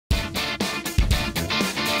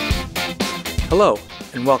Hello,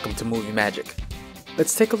 and welcome to Movie Magic.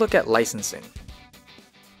 Let's take a look at licensing.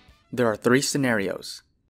 There are 3 scenarios: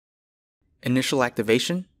 initial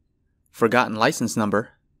activation, forgotten license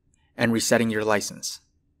number, and resetting your license.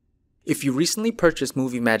 If you recently purchased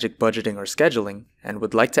Movie Magic budgeting or scheduling and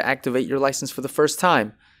would like to activate your license for the first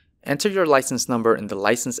time, enter your license number in the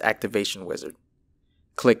License Activation Wizard.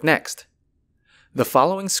 Click Next. The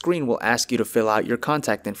following screen will ask you to fill out your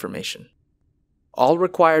contact information. All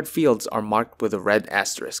required fields are marked with a red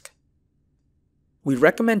asterisk. We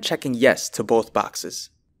recommend checking yes to both boxes.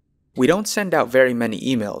 We don't send out very many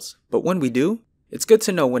emails, but when we do, it's good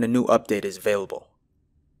to know when a new update is available.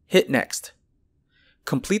 Hit Next.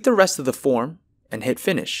 Complete the rest of the form and hit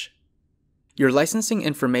Finish. Your licensing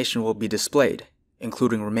information will be displayed,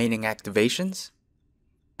 including remaining activations,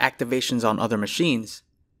 activations on other machines,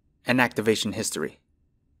 and activation history.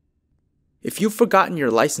 If you've forgotten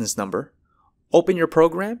your license number, open your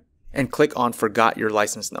program and click on Forgot Your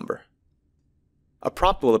License Number. A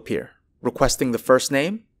prompt will appear requesting the first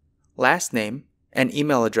name, last name, and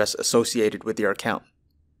email address associated with your account.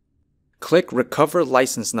 Click Recover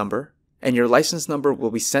License Number and your license number will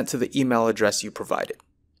be sent to the email address you provided.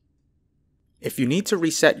 If you need to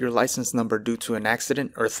reset your license number due to an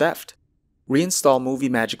accident or theft, reinstall Movie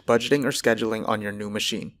Magic budgeting or scheduling on your new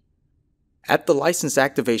machine. At the License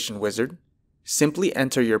Activation Wizard, simply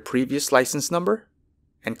enter your previous license number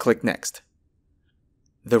and click Next.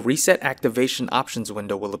 The Reset Activation Options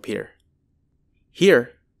window will appear.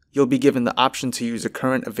 Here, you'll be given the option to use a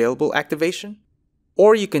current available activation,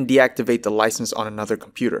 or you can deactivate the license on another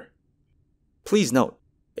computer. Please note,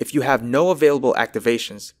 if you have no available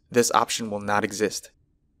activations, this option will not exist.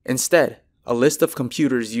 Instead, a list of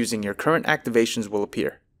computers using your current activations will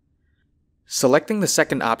appear. Selecting the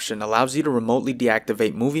second option allows you to remotely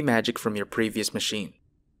deactivate Movie Magic from your previous machine.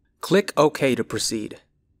 Click OK to proceed.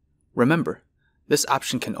 Remember, this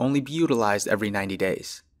option can only be utilized every 90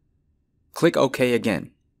 days. Click OK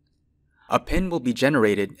again. A PIN will be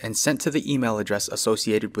generated and sent to the email address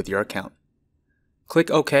associated with your account.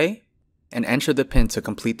 Click OK and enter the PIN to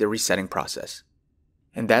complete the resetting process.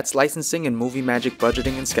 And that's licensing and Movie Magic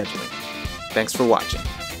budgeting and scheduling. Thanks for watching.